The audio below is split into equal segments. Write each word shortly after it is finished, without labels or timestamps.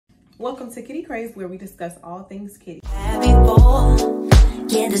Welcome to Kitty Kraze, where we discuss all things kitty.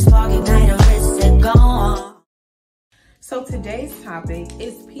 So today's topic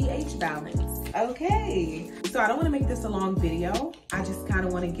is pH balance. Okay, so I don't want to make this a long video. I just kind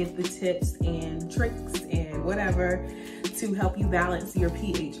of want to get the tips and tricks and whatever to help you balance your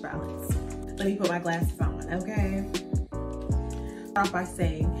pH balance. Let me put my glasses on, okay? Start off by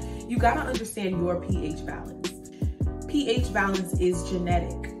saying, you gotta understand your pH balance. pH balance is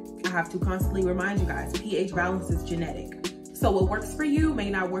genetic. I have to constantly remind you guys, pH balance is genetic. So what works for you may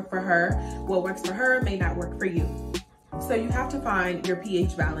not work for her. What works for her may not work for you. So you have to find your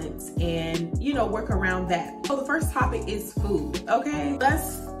pH balance and, work around that. So the first topic is food, okay?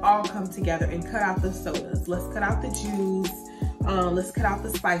 Let's all come together and cut out the sodas. Let's cut out the juice. Let's cut out the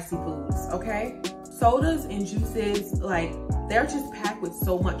spicy foods, okay? Sodas and juices, they're just packed with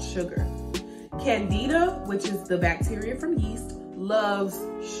so much sugar. Candida, which is the bacteria from yeast, loves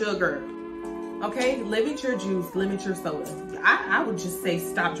sugar. Okay, limit your juice, limit your soda. I would just say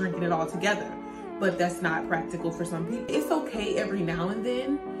stop drinking it altogether, but that's not practical for some people. It's okay every now and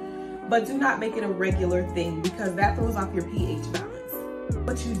then, but do not make it a regular thing because that throws off your pH balance.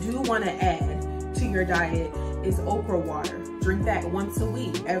 What you do want to add to your diet is okra water. Drink that once a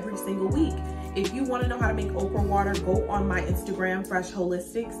week, every single week. If you want to know how to make okra water, go on my Instagram, Fresh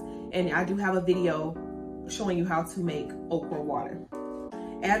Holistics, and I do have a video showing you how to make okra water.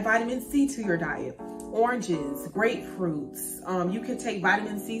 Add vitamin C to your diet. Oranges, grapefruits. You can take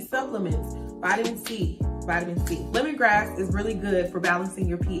vitamin C supplements. Vitamin C. Lemongrass is really good for balancing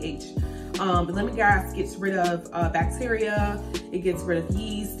your pH. Lemongrass gets rid of bacteria. It gets rid of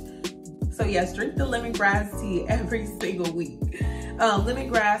yeast. So yes, drink the lemongrass tea every single week.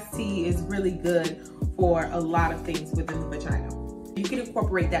 Lemongrass tea is really good for a lot of things within the vagina. You can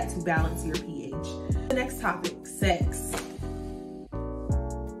incorporate that to balance your pH. The next topic, sex.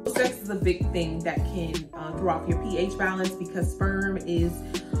 Sex is a big thing that can throw off your pH balance because sperm is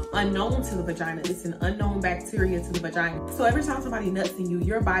unknown to the vagina. It's an unknown bacteria to the vagina. So every time somebody nuts in you,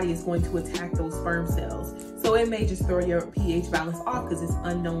 your body is going to attack those sperm cells. So it may just throw your pH balance off because it's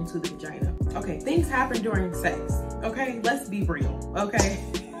unknown to the vagina. Okay, things happen during sex. Okay, let's be real, okay?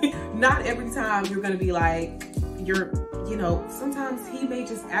 Not every time you're gonna be like, sometimes he may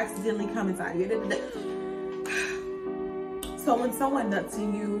just accidentally come inside you. So when someone nuts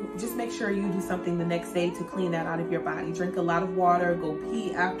in you, just make sure you do something the next day to clean that out of your body. Drink a lot of water, go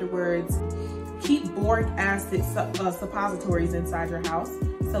pee afterwards. Keep boric acid suppositories inside your house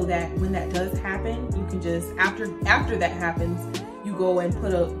so that when that does happen, you can just, after that happens, you go and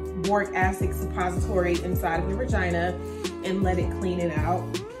put a boric acid suppository inside of your vagina and let it clean it out.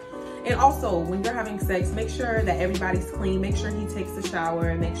 And also, when you're having sex, make sure that everybody's clean. Make sure he takes a shower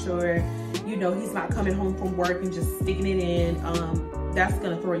and make sure, he's not coming home from work and just sticking it in. That's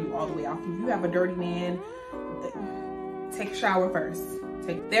gonna throw you all the way off. If you have a dirty man, take a shower first.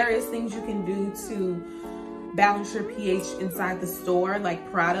 There is things you can do to balance your pH inside the store,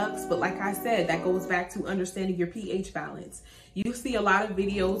 like products. But like I said, that goes back to understanding your pH balance. You see a lot of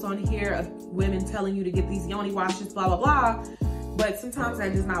videos on here of women telling you to get these yoni washes, blah, blah, blah. But sometimes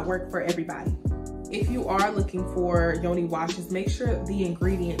that does not work for everybody. If you are looking for yoni washes, make sure the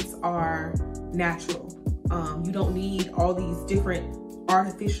ingredients are natural. You don't need all these different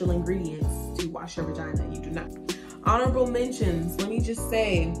artificial ingredients to wash your vagina. You do not. Honorable mentions, let me just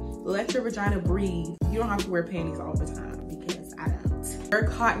say, let your vagina breathe. You don't have to wear panties all the time because I don't. Wear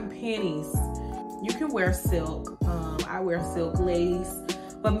cotton panties. You can wear silk. I wear silk lace,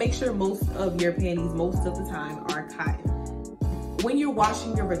 but make sure most of your panties, most of the time, are cotton. When you're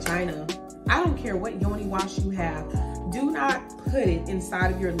washing your vagina, I don't care what yoni wash you have, do not put it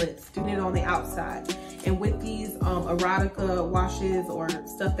inside of your lips. Do it on the outside. And with these erotica washes or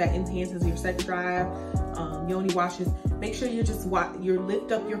stuff that enhances your sex drive, yoni washes, make sure you just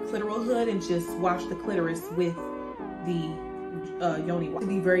lift up your clitoral hood and just wash the clitoris with the yoni wash.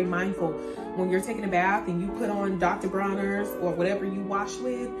 Be very mindful when you're taking a bath and you put on Dr. Bronner's or whatever you wash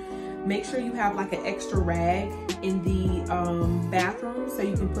with. Make sure you have like an extra rag in the bathroom so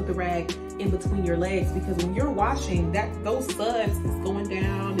you can put the rag in between your legs, because when you're washing, those suds is going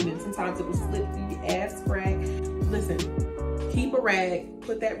down and then sometimes it will slip through your ass crack. Listen, keep a rag,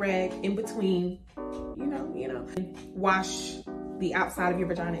 put that rag in between, and wash the outside of your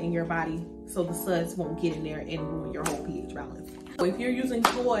vagina and your body so the suds won't get in there and ruin your whole pH balance. So if you're using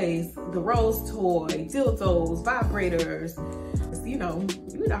toys, the rose toy, dildos, vibrators, you know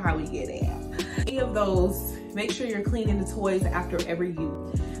how we get at. Any of those, make sure you're cleaning the toys after every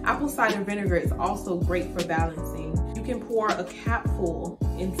use. Apple cider vinegar is also great for balancing. You can pour a capful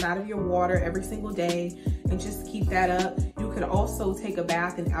inside of your water every single day and just keep that up. You could also take a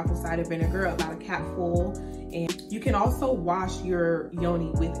bath in apple cider vinegar, about a capful, and you can also wash your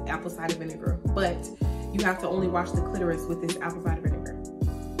yoni with apple cider vinegar, but you have to only wash the clitoris with this apple cider vinegar.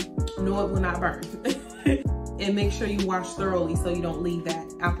 No, it will not burn. And make sure you wash thoroughly so you don't leave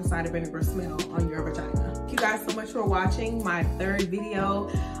that apple cider vinegar smell on your vagina. Thank you guys so much for watching my third video.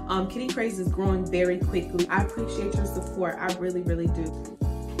 Kitty Kraze is growing very quickly. I appreciate your support. I really, really do.